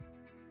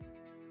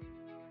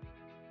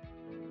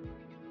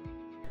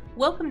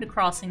Welcome to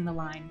Crossing the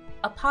Line,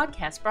 a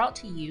podcast brought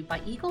to you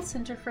by Eagle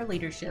Center for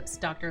Leadership's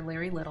Dr.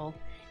 Larry Little.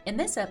 In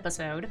this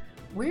episode,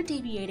 we're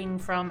deviating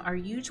from our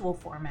usual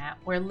format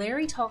where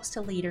Larry talks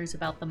to leaders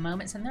about the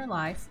moments in their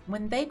life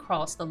when they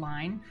cross the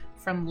line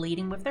from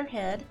leading with their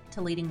head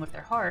to leading with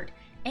their heart,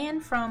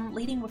 and from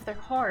leading with their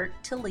heart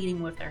to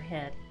leading with their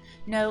head.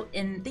 No,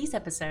 in these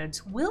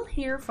episodes, we'll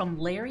hear from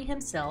Larry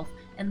himself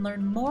and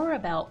learn more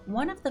about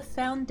one of the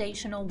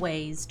foundational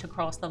ways to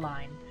cross the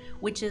line,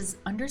 which is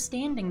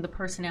understanding the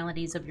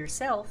personalities of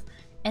yourself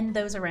and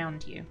those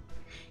around you.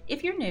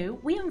 If you're new,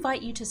 we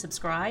invite you to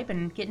subscribe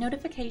and get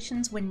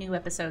notifications when new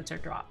episodes are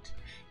dropped.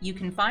 You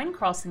can find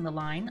Crossing the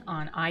Line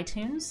on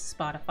iTunes,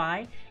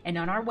 Spotify, and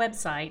on our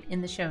website in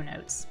the show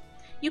notes.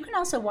 You can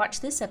also watch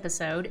this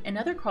episode and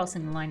other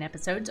Crossing the Line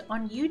episodes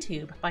on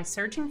YouTube by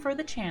searching for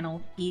the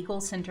channel Eagle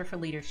Center for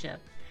Leadership.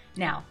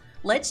 Now,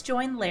 let's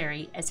join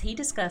Larry as he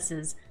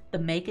discusses the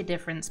Make a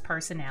Difference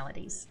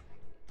personalities.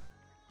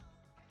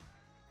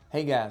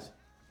 Hey guys,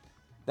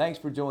 thanks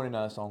for joining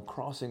us on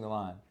Crossing the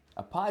Line,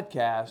 a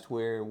podcast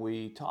where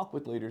we talk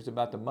with leaders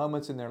about the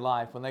moments in their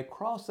life when they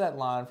cross that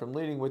line from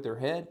leading with their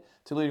head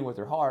to leading with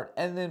their heart,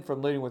 and then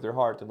from leading with their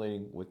heart to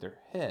leading with their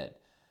head.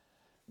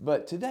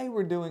 But today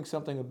we're doing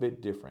something a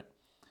bit different.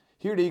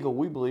 Here at Eagle,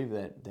 we believe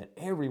that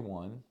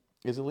everyone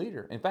is a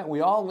leader. In fact,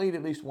 we all lead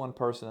at least one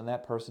person, and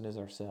that person is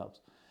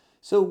ourselves.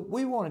 So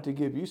we wanted to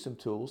give you some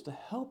tools to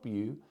help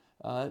you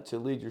to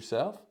lead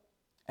yourself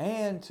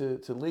and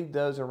to lead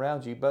those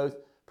around you, both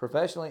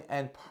professionally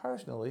and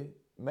personally,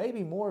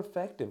 maybe more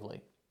effectively.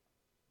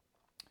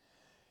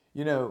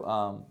 You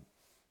know,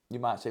 you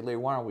might say, Larry,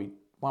 why are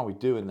we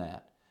doing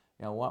that?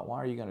 You know, why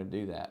are you going to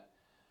do that?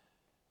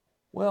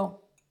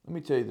 Well, let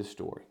me tell you the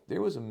story.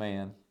 There was a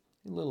man,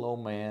 a little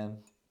old man.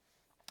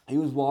 He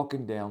was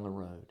walking down the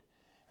road,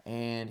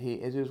 and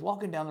as he was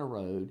walking down the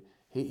road,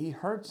 he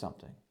heard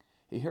something.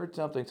 He heard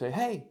something say,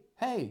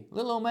 "Hey,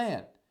 little old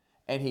man."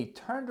 And he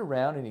turned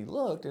around and he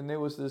looked, and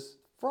there was this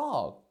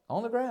frog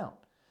on the ground.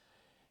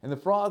 And the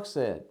frog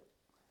said,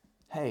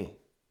 "Hey,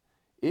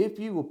 if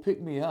you will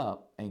pick me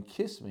up and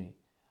kiss me,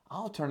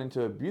 I'll turn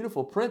into a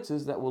beautiful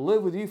princess that will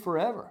live with you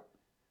forever."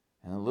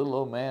 And the little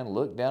old man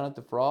looked down at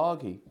the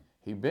frog.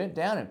 He bent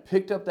down and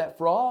picked up that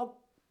frog,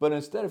 but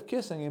instead of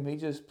kissing him, he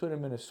just put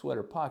him in his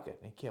sweater pocket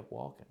and he kept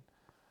walking.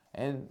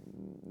 And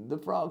the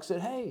frog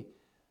said, "Hey,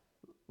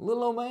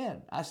 little old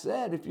man, I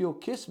said if you'll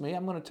kiss me,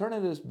 I'm going to turn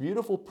into this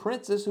beautiful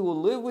princess who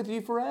will live with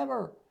you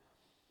forever."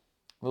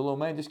 The little old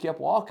man just kept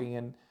walking,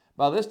 and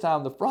by this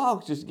time the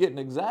frog's just getting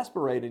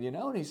exasperated,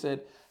 and he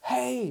said,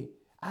 "Hey,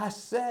 I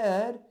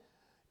said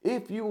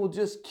if you will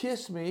just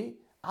kiss me,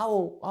 I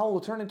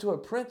will turn into a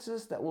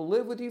princess that will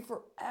live with you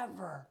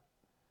forever."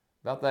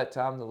 About that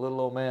time, the little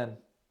old man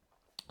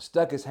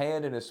stuck his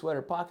hand in his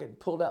sweater pocket and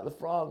pulled out the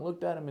frog,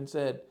 looked at him and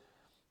said,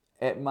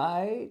 "At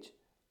my age,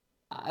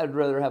 I'd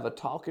rather have a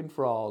talking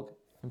frog."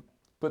 And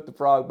put the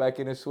frog back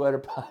in his sweater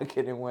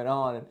pocket and went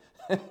on.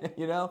 And,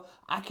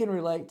 I can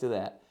relate to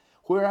that.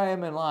 Where I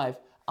am in life,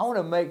 I want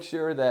to make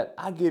sure that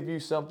I give you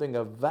something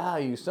of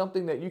value,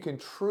 something that you can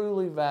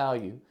truly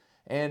value.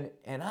 And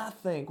I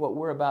think what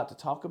we're about to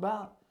talk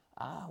about,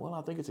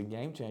 I think it's a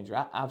game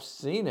changer. I've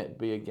seen it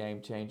be a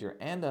game changer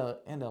and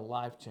a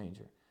life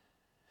changer.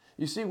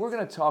 You see, we're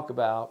going to talk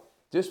about,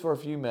 just for a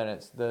few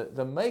minutes,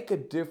 the Make a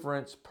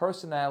Difference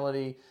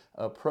personality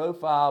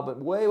profile. But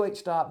wait,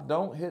 stop.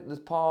 Don't hit the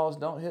pause.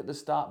 Don't hit the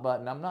stop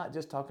button. I'm not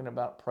just talking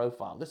about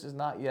profile. This is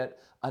not yet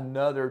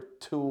another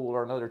tool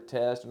or another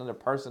test, another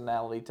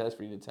personality test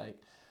for you to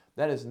take.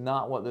 That is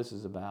not what this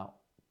is about.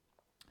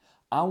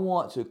 I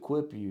want to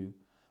equip you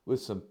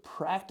with some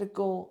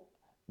practical,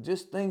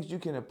 just things you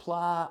can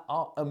apply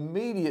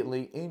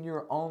immediately in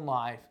your own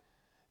life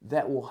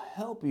that will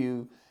help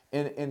you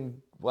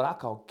in what I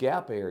call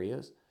gap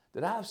areas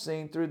that I've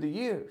seen through the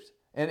years.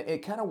 And it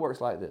kind of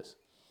works like this.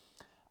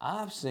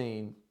 I've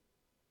seen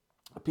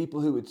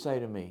people who would say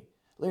to me,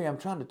 "Larry, I'm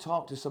trying to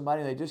talk to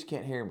somebody and they just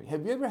can't hear me."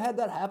 Have you ever had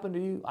that happen to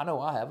you? I know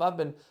I have. I've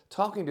been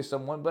talking to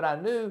someone, but I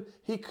knew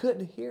he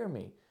couldn't hear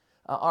me,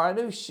 or I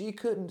knew she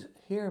couldn't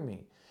hear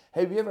me.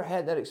 Have you ever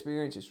had that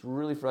experience? It's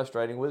really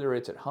frustrating, whether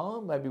it's at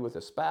home, maybe with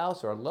a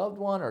spouse or a loved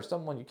one or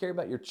someone you care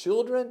about, your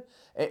children,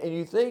 and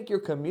you think you're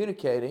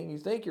communicating, you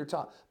think you're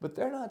talking, but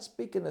they're not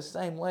speaking the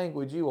same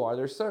language you are.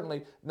 They're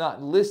certainly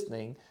not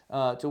listening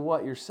to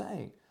what you're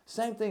saying.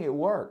 Same thing at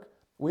work.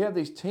 We have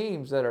these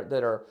teams that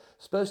are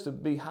supposed to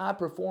be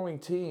high-performing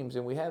teams,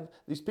 and we have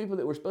these people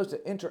that we're supposed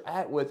to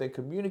interact with and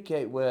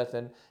communicate with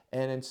and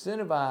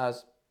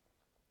incentivize.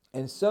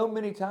 And so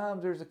many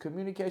times there's a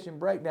communication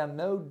breakdown.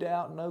 No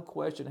doubt, no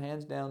question,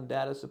 hands down,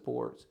 data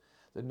supports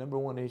the number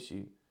one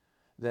issue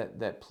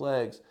that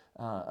plagues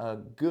a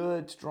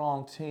good,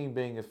 strong team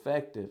being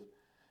effective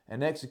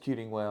and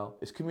executing well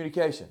is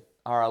communication,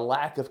 or a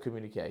lack of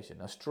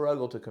communication, a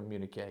struggle to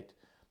communicate.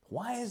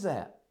 Why is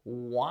that?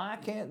 Why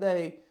can't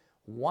they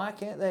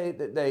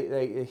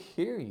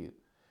hear you?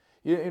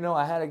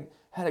 I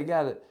had a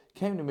guy that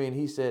came to me and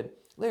he said,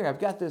 "Larry, I've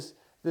got this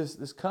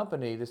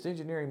company, this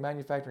engineering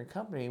manufacturing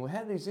company, and we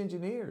have these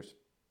engineers,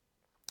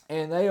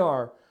 and they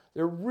are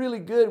They're really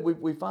good.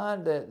 We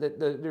find that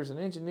there's an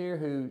engineer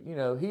who,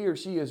 he or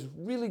she is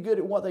really good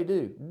at what they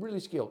do, really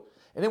skilled.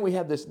 And then we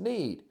have this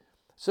need.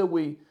 So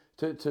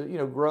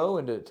to grow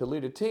and to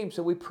lead a team,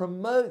 so we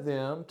promote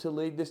them to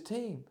lead this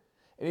team.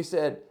 And he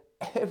said,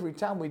 every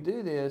time we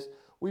do this,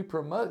 we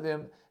promote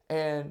them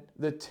and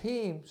the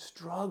team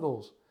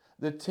struggles.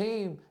 The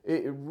team,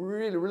 it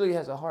really, really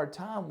has a hard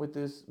time with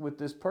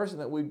this person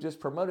that we've just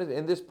promoted.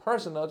 And this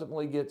person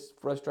ultimately gets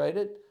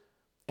frustrated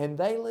and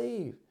they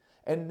leave.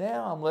 And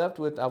now I'm left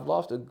with, I've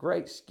lost a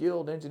great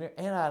skilled engineer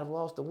and I've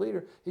lost a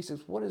leader. He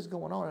says, what is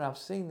going on? And I've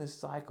seen this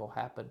cycle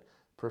happen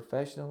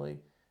professionally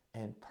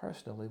and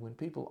personally when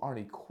people aren't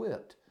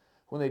equipped,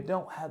 when they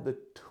don't have the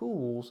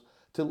tools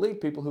to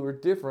lead people who are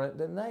different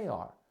than they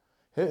are,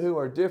 who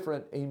are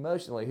different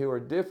emotionally, who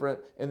are different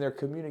in their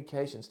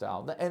communication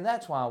style. And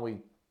that's why we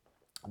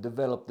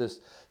develop this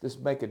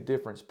Make a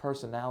Difference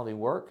personality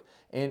work.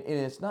 And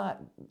it's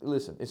not,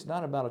 listen, it's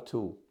not about a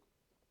tool.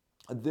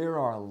 There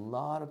are a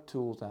lot of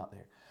tools out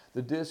there.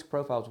 The DISC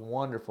profile is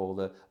wonderful.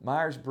 The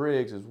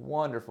Myers-Briggs is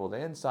wonderful.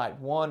 The Insight,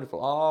 wonderful.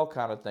 All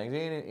kind of things.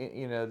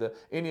 The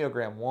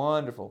Enneagram,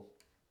 wonderful.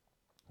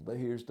 But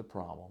here's the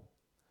problem.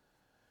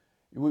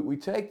 We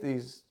take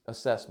these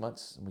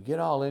assessments and we get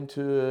all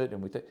into it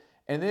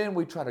and then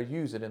we try to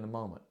use it in the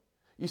moment.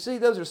 You see,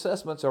 those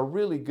assessments are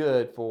really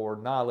good for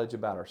knowledge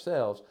about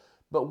ourselves,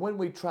 but when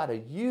we try to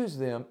use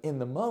them in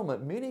the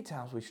moment, many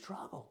times we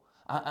struggle.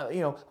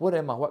 What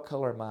am I? What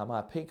color am I? Am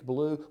I pink,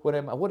 blue? What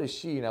am I? What is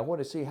she? Now,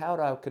 what is he? How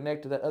do I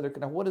connect to that other?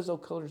 Now, what does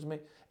those colors mean?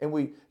 And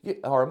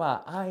or am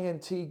I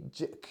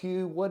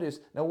INTQ? What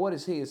is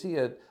he? Is he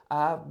a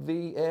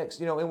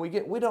IVX? And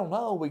we don't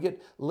know. We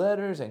get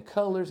letters and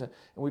colors and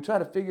we try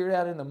to figure it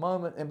out in the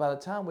moment. And by the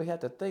time we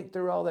have to think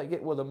through all that,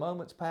 the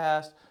moment's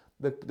passed,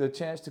 the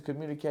chance to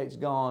communicate's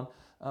gone,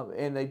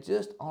 and they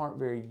just aren't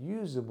very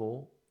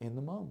usable in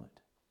the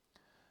moment.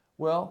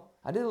 Well,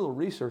 I did a little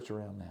research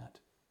around that.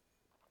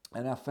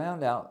 And I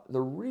found out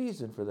the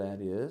reason for that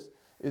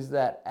is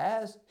that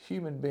as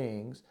human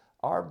beings,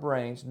 our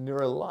brains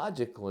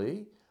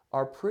neurologically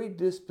are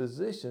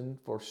predispositioned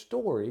for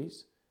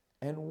stories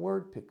and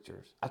word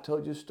pictures. I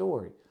told you a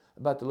story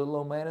about the little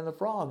old man and the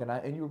frog,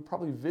 and you were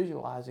probably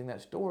visualizing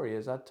that story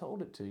as I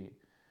told it to you.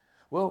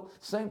 Well,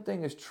 same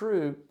thing is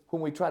true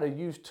when we try to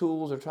use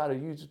tools or try to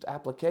use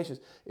applications,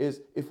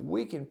 is if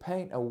we can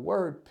paint a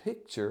word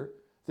picture,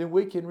 then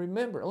we can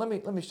remember. Let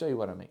me show you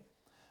what I mean.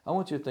 I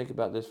want you to think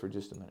about this for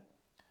just a minute.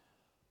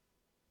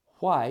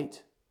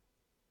 White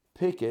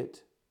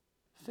picket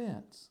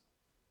fence.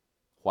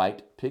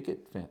 White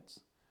picket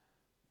fence.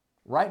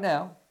 Right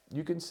now,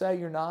 you can say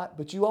you're not,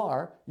 but you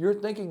are. You're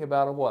thinking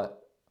about a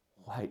what?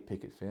 White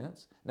picket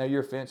fence. Now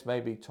your fence may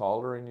be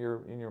taller in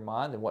your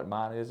mind than what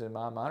mine is in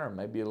my mind, or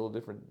maybe a little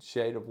different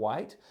shade of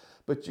white.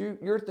 But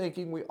you're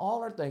thinking, we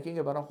all are thinking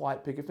about a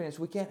white picket fence.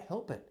 We can't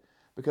help it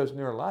because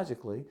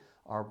neurologically,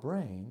 our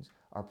brains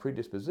are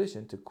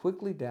predispositioned to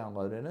quickly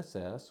download and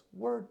assess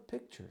word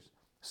pictures.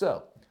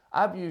 So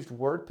I've used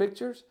word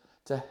pictures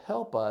to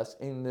help us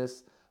in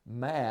this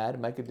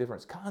Make a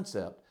Difference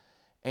concept.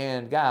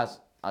 And guys,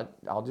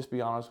 I'll just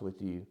be honest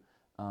with you.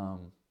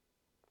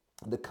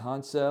 The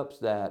concepts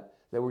that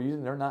we're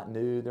using, they're not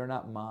new. They're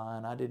not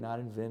mine. I did not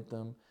invent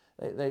them.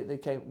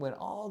 They went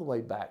all the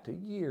way back to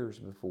years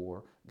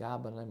before a guy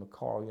by the name of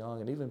Carl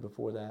Jung, and even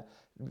before that,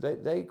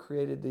 they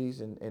created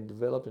these and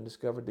developed and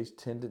discovered these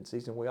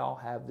tendencies, and we all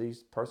have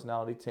these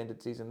personality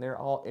tendencies, and they're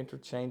all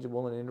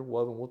interchangeable and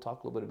interwoven. We'll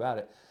talk a little bit about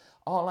it.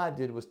 All I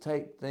did was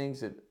take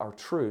things that are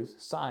truth,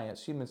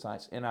 science, human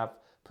science, and I've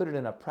put it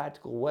in a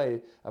practical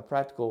way, a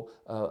practical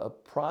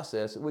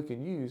process that we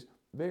can use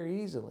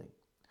very easily.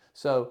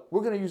 So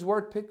we're going to use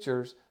word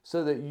pictures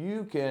so that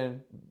you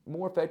can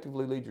more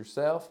effectively lead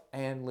yourself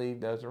and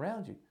lead those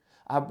around you.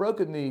 I've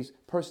broken these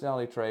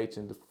personality traits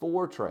into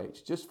 4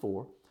 traits, just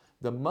 4.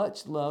 The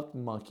much-loved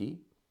monkey,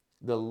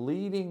 the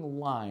leading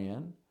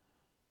lion,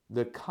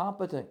 the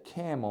competent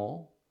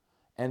camel,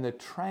 and the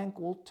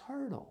tranquil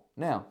turtle.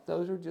 Now,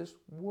 those are just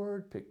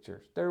word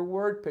pictures. They're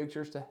word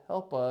pictures to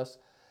help us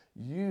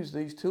use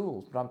these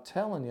tools. But I'm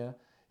telling you,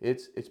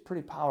 it's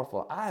pretty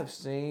powerful. I've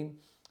seen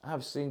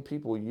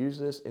people use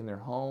this in their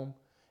home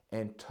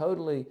and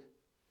totally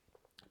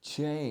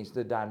change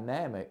the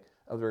dynamic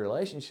of the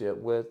relationship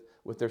with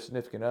their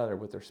significant other,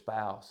 with their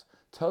spouse.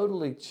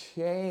 Totally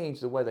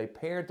change the way they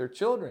parent their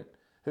children,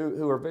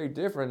 who are very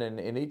different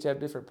and each have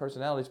different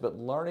personalities, but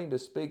learning to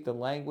speak the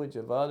language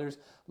of others,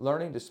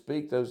 learning to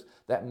speak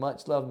that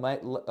much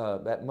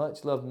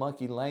loved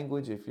monkey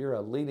language. If you're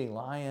a leading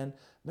lion,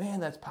 man,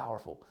 that's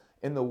powerful.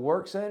 In the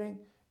work setting,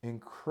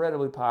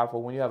 incredibly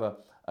powerful. When you have a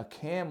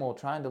camel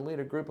trying to lead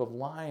a group of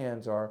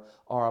lions, or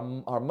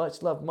a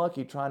much-loved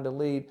monkey trying to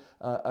lead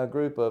a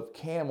group of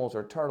camels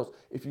or turtles.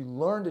 If you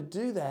learn to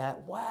do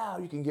that, wow,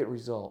 you can get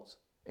results.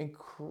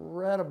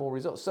 Incredible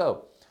results.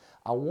 So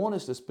I want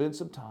us to spend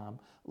some time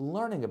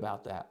learning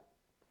about that.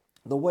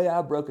 The way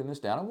I've broken this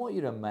down, I want you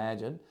to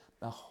imagine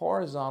a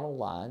horizontal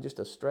line, just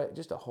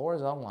a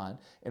horizontal line,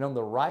 and on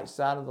the right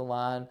side of the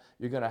line,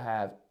 you're going to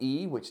have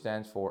E, which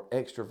stands for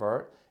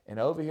extrovert, And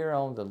over here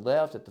on the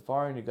left at the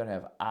far end, you're going to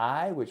have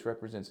I, which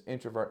represents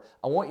introvert.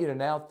 I want you to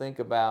now think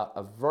about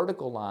a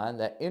vertical line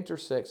that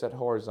intersects that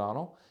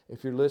horizontal.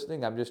 If you're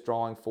listening, I'm just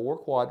drawing 4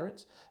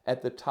 quadrants.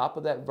 At the top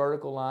of that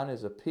vertical line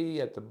is a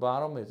P. At the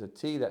bottom is a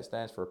T. That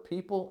stands for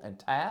people and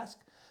task.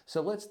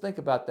 So let's think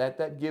about that.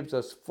 That gives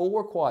us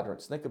 4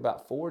 quadrants. Think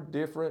about 4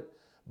 different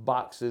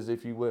boxes,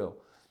 if you will.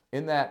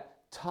 In that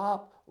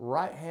top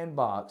right-hand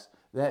box,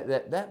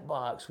 that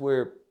box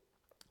where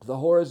the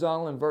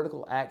horizontal and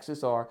vertical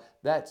axis are,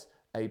 that's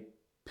a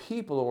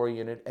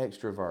people-oriented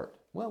extrovert.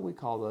 Well, we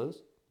call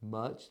those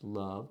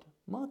much-loved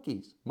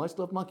monkeys.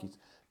 Much-loved monkeys.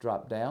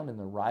 Drop down in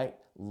the right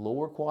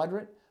lower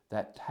quadrant,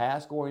 that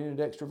task-oriented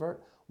extrovert,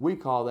 we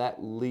call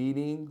that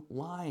leading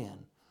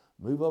lion.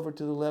 Move over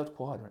to the left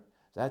quadrant.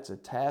 That's a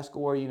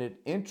task-oriented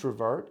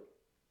introvert,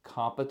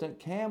 competent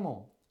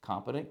camel.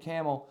 Competent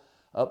camel.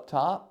 Up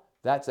top,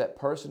 that's that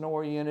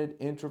person-oriented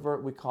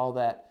introvert. We call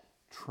that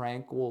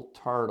tranquil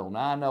turtle.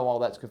 Now, I know all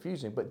that's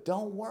confusing, but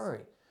don't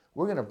worry.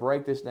 We're going to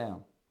break this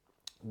down.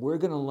 We're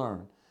going to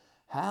learn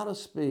how to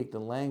speak the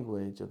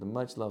language of the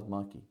much-loved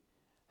monkey.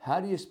 How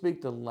do you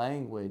speak the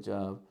language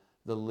of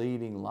the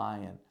leading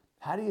lion?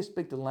 How do you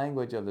speak the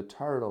language of the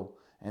turtle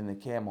and the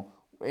camel?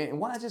 And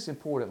why is this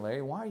important,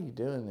 Larry? Why are you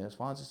doing this?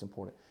 Why is this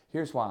important?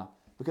 Here's why.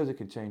 Because it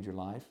can change your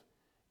life.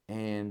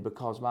 And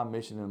because my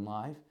mission in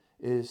life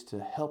is to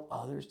help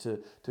others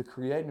to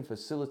create and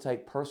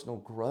facilitate personal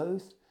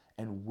growth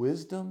and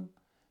wisdom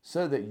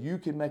so that you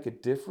can make a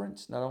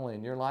difference, not only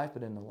in your life,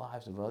 but in the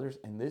lives of others.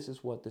 And this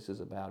is what this is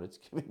about. It's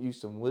giving you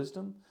some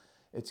wisdom.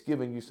 It's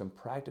giving you some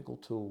practical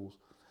tools.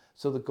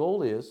 So the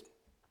goal is,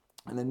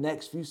 in the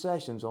next few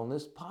sessions on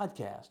this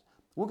podcast,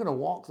 we're going to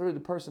walk through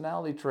the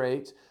personality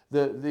traits,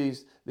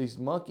 these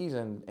monkeys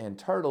and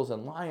turtles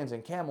and lions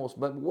and camels,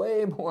 but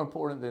way more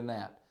important than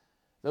that,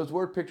 those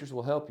word pictures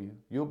will help you.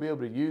 You'll be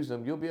able to use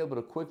them. You'll be able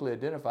to quickly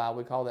identify.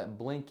 We call that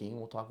blinking.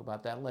 We'll talk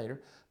about that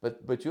later.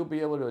 But you'll be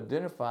able to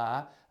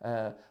identify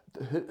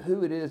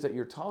who it is that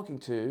you're talking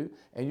to,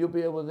 and you'll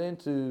be able then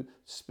to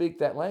speak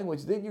that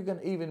language. Then you're going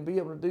to even be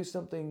able to do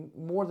something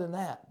more than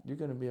that. You're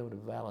going to be able to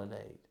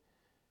validate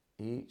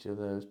each of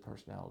those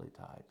personality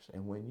types.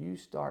 And when you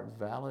start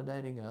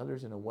validating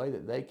others in a way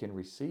that they can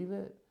receive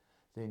it,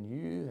 then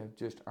you have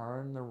just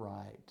earned the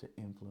right to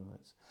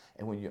influence.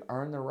 And when you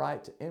earn the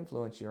right to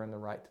influence, you earn the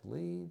right to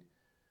lead.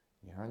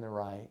 You earn the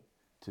right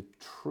to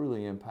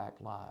truly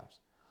impact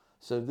lives.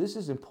 So this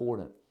is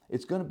important.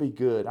 It's going to be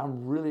good.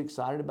 I'm really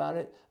excited about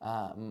it.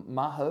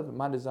 My hope and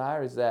my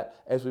desire is that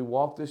as we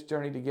walk this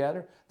journey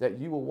together, that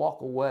you will walk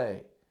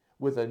away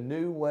with a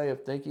new way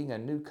of thinking, a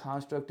new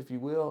construct, if you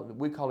will.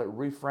 We call it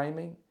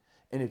reframing.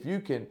 And if you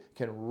can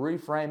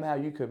reframe how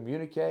you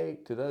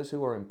communicate to those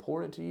who are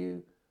important to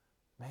you,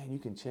 man, you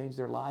can change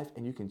their life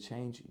and you can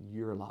change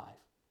your life.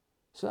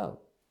 So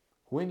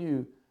when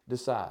you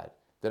decide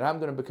that I'm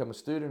going to become a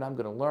student, I'm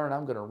going to learn,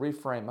 I'm going to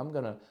reframe, I'm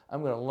going to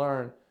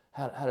learn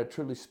how to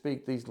truly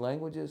speak these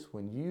languages,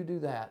 when you do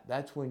that,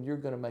 that's when you're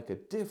going to make a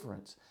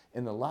difference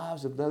in the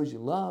lives of those you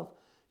love,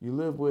 you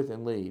live with,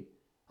 and lead.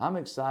 I'm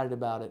excited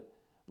about it.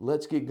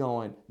 Let's get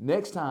going.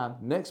 Next time,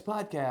 next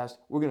podcast,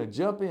 we're going to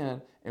jump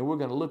in and we're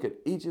going to look at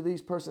each of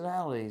these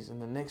personalities in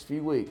the next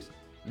few weeks.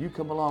 You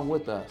come along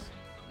with us.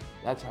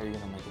 That's how you're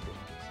going to make a difference.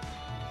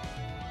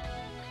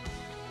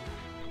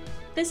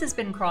 This has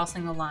been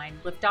Crossing the Line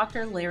with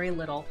Dr. Larry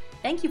Little.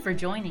 Thank you for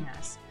joining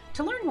us.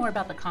 To learn more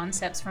about the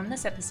concepts from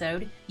this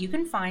episode, you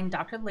can find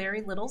Dr.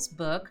 Larry Little's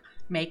book,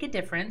 Make a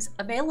Difference,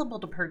 available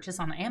to purchase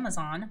on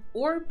Amazon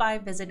or by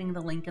visiting the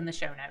link in the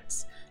show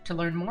notes. To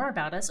learn more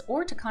about us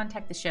or to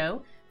contact the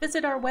show,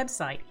 visit our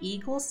website,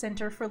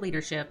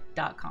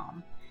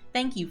 eaglecenterforleadership.com.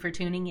 Thank you for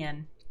tuning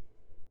in.